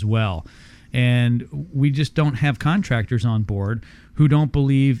that as well. And we just don't have contractors on board who don't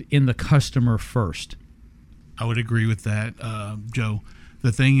believe in the customer first. I would agree with that, Joe.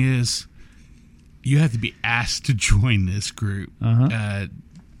 The thing is, you have to be asked to join this group.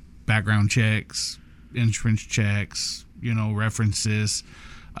 Background checks, insurance checks, references.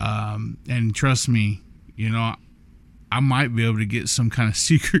 And trust me, I might be able to get some kind of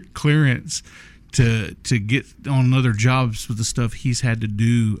secret clearance to get on other jobs with the stuff he's had to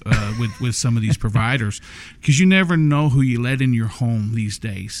do with some of these providers, because you never know who you let in your home these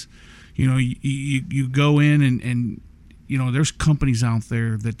days. You know, you go in and you know, there's companies out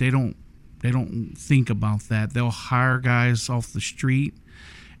there that they don't think about that. They'll hire guys off the street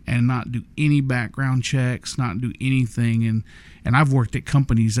and not do any background checks, not do anything. And I've worked at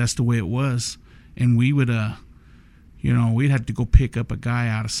companies, that's the way it was. And we would, you know, we'd have to go pick up a guy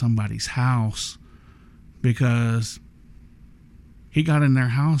out of somebody's house because he got in their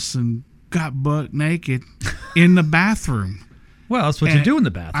house and got buck naked in the bathroom. Well, that's what you do in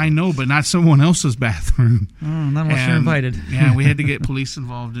the bathroom. I know, but not someone else's bathroom. Oh, not unless you're invited. Yeah, we had to get police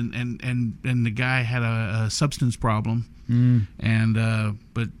involved, and the guy had a substance problem. And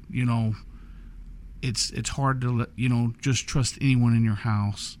but you know, it's hard to just trust anyone in your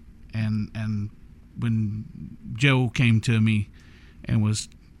house. And when Joe came to me and was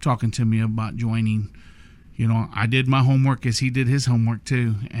talking to me about joining, you know, I did my homework as he did his homework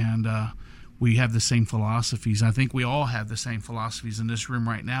too, and we have the same philosophies. I think we all have the same philosophies in this room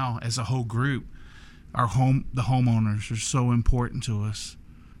right now as a whole group. The homeowners are so important to us.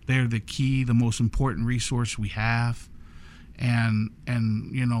 They're the key, the most important resource we have. And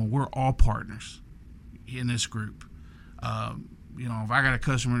you know, we're all partners in this group. You know, if I got a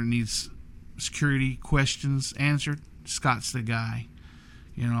customer that needs security questions answered, Scott's the guy.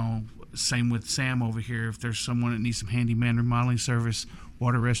 You know, same with Sam over here. If there's someone that needs some handyman remodeling service,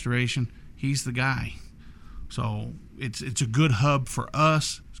 water restoration, he's the guy. So it's a good hub for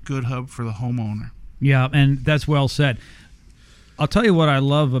us. It's a good hub for the homeowner. Yeah, and that's well said. I'll tell you what I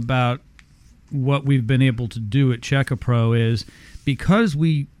love about what we've been able to do at Check-A-Pro is because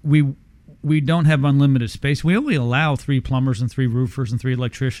we don't have unlimited space. We only allow 3 plumbers and 3 roofers and 3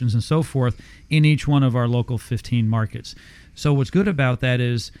 electricians and so forth in each one of our local 15 markets. So what's good about that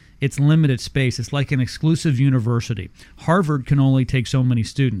is it's limited space. It's like an exclusive university. Harvard can only take so many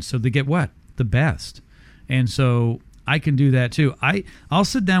students, so they get what? The best. And so I can do that too. I'll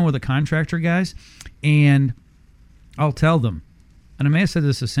sit down with a contractor, guys, and I'll tell them, and I may have said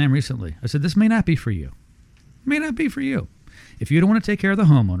this to Sam recently, I said, this may not be for you. It may not be for you. If you don't want to take care of the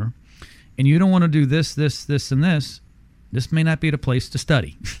homeowner, and you don't want to do this, and this may not be the place to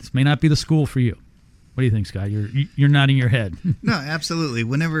study. This may not be the school for you. What do you think, Scott? You're nodding your head. No, absolutely.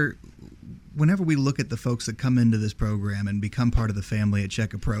 Whenever we look at the folks that come into this program and become part of the family at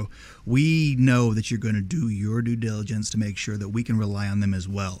Check-A-Pro, we know that you're going to do your due diligence to make sure that we can rely on them as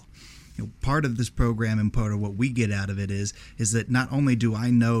well. You know, part of this program and part of what we get out of it is that not only do I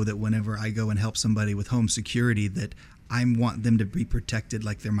know that whenever I go and help somebody with home security that I want them to be protected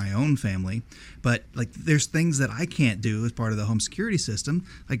like they're my own family, but like there's things that I can't do as part of the home security system,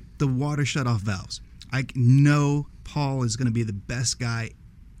 like the water shutoff valves. I know Paul is going to be the best guy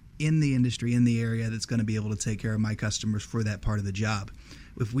in the industry, in the area, that's going to be able to take care of my customers for that part of the job.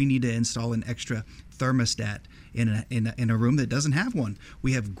 If we need to install an extra thermostat in a room that doesn't have one,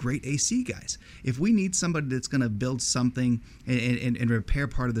 we have great AC guys. If we need somebody that's going to build something and repair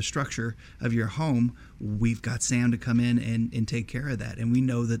part of the structure of your home, we've got Sam to come in and take care of that. And we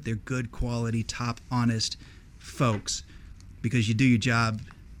know that they're good quality, top, honest folks because you do your job,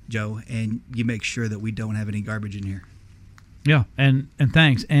 Joe, and you make sure that we don't have any garbage in here. Yeah, and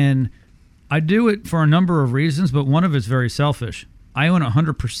thanks. And I do it for a number of reasons, but one of it's very selfish. I own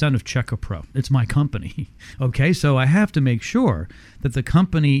 100% of Check-A-Pro. It's my company. Okay, so I have to make sure that the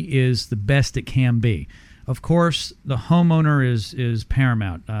company is the best it can be. Of course, the homeowner is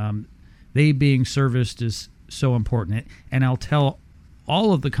paramount. They being serviced is so important. And I'll tell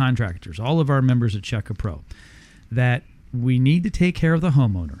all of the contractors, all of our members at Check-A-Pro, that we need to take care of the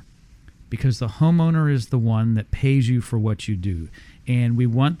homeowner because the homeowner is the one that pays you for what you do. And we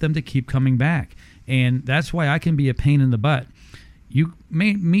want them to keep coming back. And that's why I can be a pain in the butt. You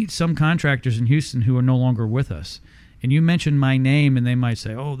may meet some contractors in Houston who are no longer with us. And you mention my name and they might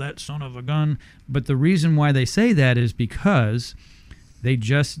say, oh, that son of a gun. But the reason why they say that is because they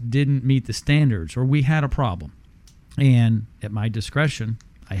just didn't meet the standards or we had a problem. And at my discretion,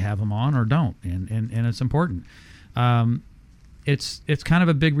 I have them on or don't. And it's important. It's kind of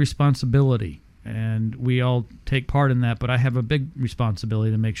a big responsibility. And we all take part in that. But I have a big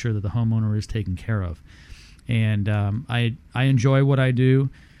responsibility to make sure that the homeowner is taken care of. And I enjoy what I do.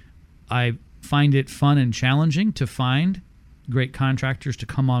 I find it fun and challenging to find great contractors to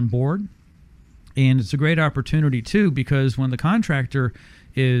come on board. And it's a great opportunity, too, because when the contractor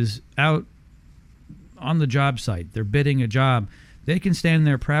is out on the job site, they're bidding a job, they can stand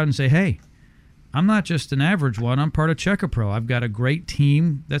there proud and say, hey, I'm not just an average one. I'm part of Check-A-Pro. I've got a great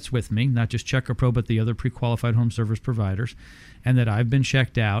team that's with me, not just Check-A-Pro, but the other pre-qualified home service providers, and that I've been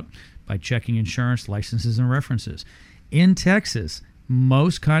checked out by checking insurance, licenses, and references. In Texas,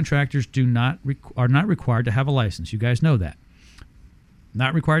 most contractors are not required to have a license. You guys know that.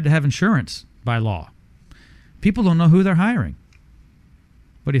 not required to have insurance by law. People don't know who they're hiring.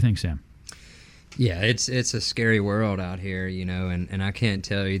 What do you think, Sam? Yeah, it's a scary world out here, and I can't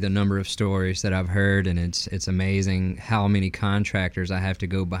tell you the number of stories that I've heard, and it's amazing how many contractors I have to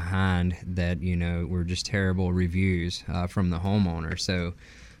go behind that, were just terrible reviews from the homeowner. So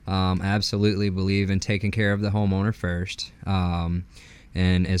I absolutely believe in taking care of the homeowner first.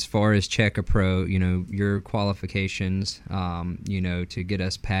 And as far as Check-A-Pro, your qualifications, to get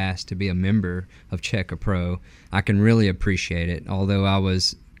us passed to be a member of Check-A-Pro, I can really appreciate it. Although I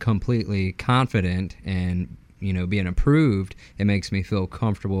was completely confident and, being approved, it makes me feel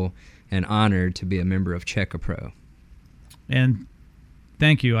comfortable and honored to be a member of Check-A-Pro. And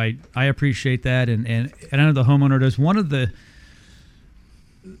thank you. I appreciate that. And I know the homeowner does. One of the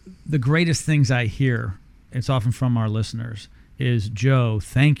greatest things I hear, it's often from our listeners, is, Joe,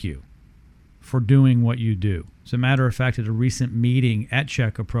 thank you for doing what you do. As a matter of fact, at a recent meeting at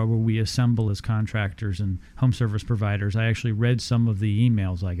Check-A-Pro where we assemble as contractors and home service providers, I actually read some of the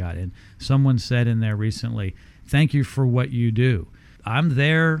emails I got, and someone said in there recently, thank you for what you do. I'm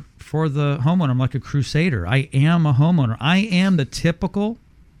there for the homeowner. I'm like a crusader. I am a homeowner. I am the typical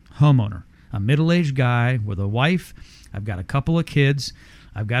homeowner. A middle-aged guy with a wife. I've got a couple of kids.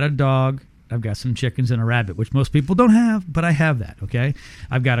 I've got a dog. I've got some chickens and a rabbit, which most people don't have, but I have that, okay?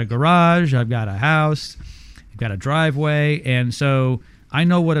 I've got a garage. I've got a house. I've got a driveway. And so I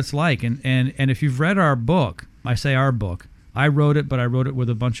know what it's like. And if you've read our book, I say our book, I wrote it, but I wrote it with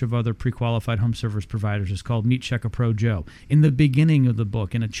a bunch of other pre-qualified home service providers. It's called Meet Check-A-Pro Joe. In the beginning of the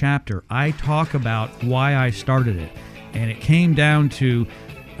book, in a chapter, I talk about why I started it. And it came down to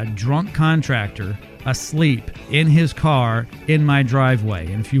a drunk contractor asleep in his car in my driveway.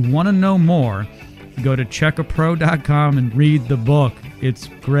 And if you want to know more, go to checkapro.com and read the book. It's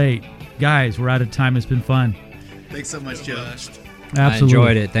great. Guys, we're out of time. It's been fun. Thanks so much, Joe. Absolutely. I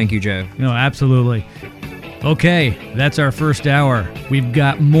enjoyed it. Thank you, Joe. Absolutely. Okay, that's our first hour. We've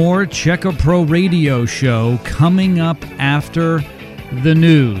got more Check-A-Pro radio show coming up after the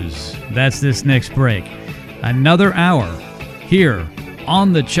news. That's this next break. Another hour here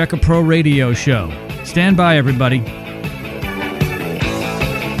on the Check-A-Pro radio show. Stand by, everybody.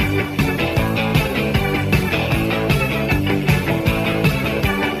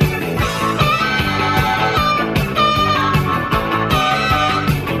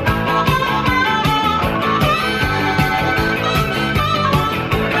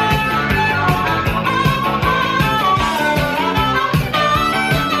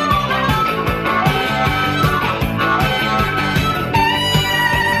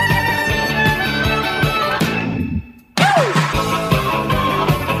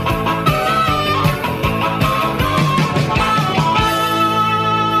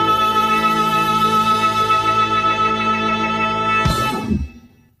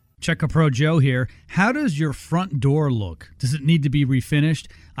 Check-A-Pro Joe here. How does your front door look? Does it need to be refinished?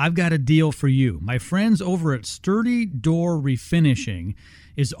 I've got a deal for you. My friends over at Sturdy Door Refinishing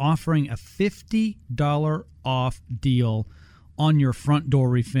is offering a $50 off deal on your front door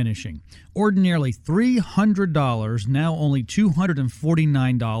refinishing. Ordinarily $300, now only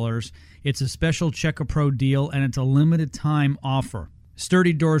 $249. It's a special Check-A-Pro deal, and it's a limited time offer.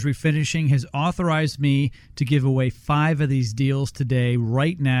 Sturdy Doors Refinishing has authorized me to give away 5 of these deals today,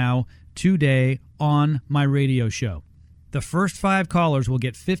 right now, today, on my radio show. The first 5 callers will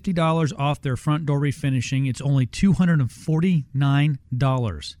get $50 off their front door refinishing. It's only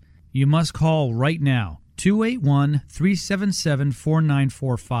 $249. You must call right now,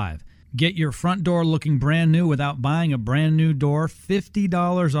 281-377-4945. Get your front door looking brand new without buying a brand new door.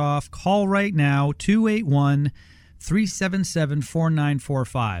 $50 off. Call right now,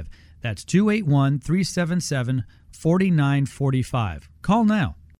 281-377-4945. That's 281-377-4945. Call now.